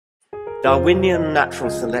Darwinian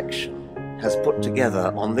natural selection has put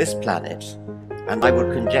together on this planet, and I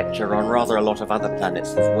would conjecture on rather a lot of other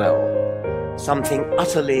planets as well, something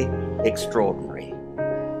utterly extraordinary.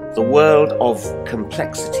 The world of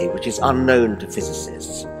complexity, which is unknown to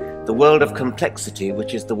physicists. The world of complexity,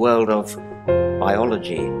 which is the world of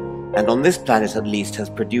biology, and on this planet at least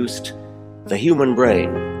has produced the human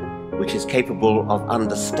brain, which is capable of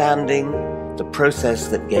understanding the process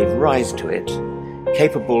that gave rise to it,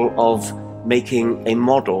 capable of making a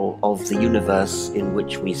model of the universe in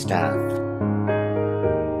which we stand.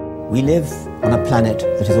 We live on a planet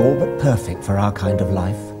that is all but perfect for our kind of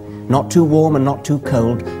life. Not too warm and not too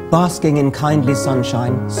cold, basking in kindly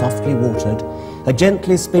sunshine, softly watered, a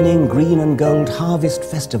gently spinning green and gold harvest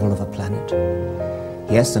festival of a planet.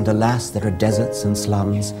 Yes, and alas, there are deserts and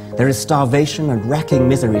slums, there is starvation and racking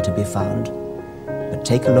misery to be found. But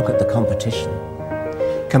take a look at the competition.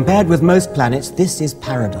 Compared with most planets, this is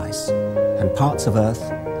paradise, and parts of Earth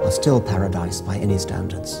are still paradise by any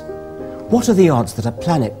standards. What are the odds that a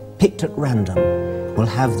planet picked at random will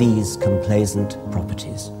have these complacent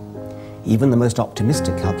properties? Even the most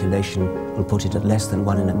optimistic calculation will put it at less than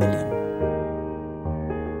 1 in a million.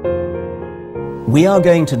 We are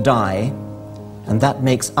going to die, and that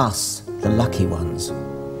makes us the lucky ones.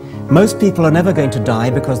 Most people are never going to die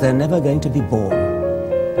because they're never going to be born.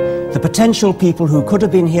 The potential people who could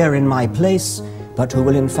have been here in my place, but who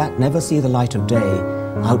will in fact never see the light of day,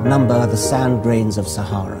 outnumber the sand grains of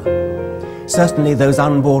Sahara. Certainly those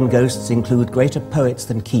unborn ghosts include greater poets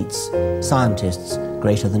than Keats, scientists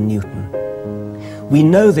greater than Newton. We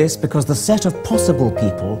know this because the set of possible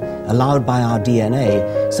people allowed by our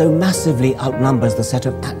DNA so massively outnumbers the set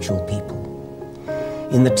of actual people.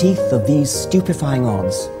 In the teeth of these stupefying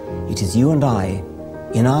odds, it is you and I,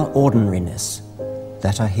 in our ordinariness,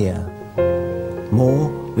 that are here. More,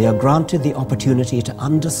 we are granted the opportunity to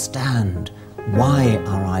understand why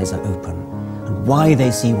our eyes are open and why they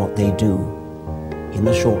see what they do in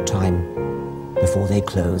the short time before they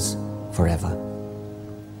close forever.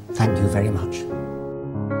 Thank you very much.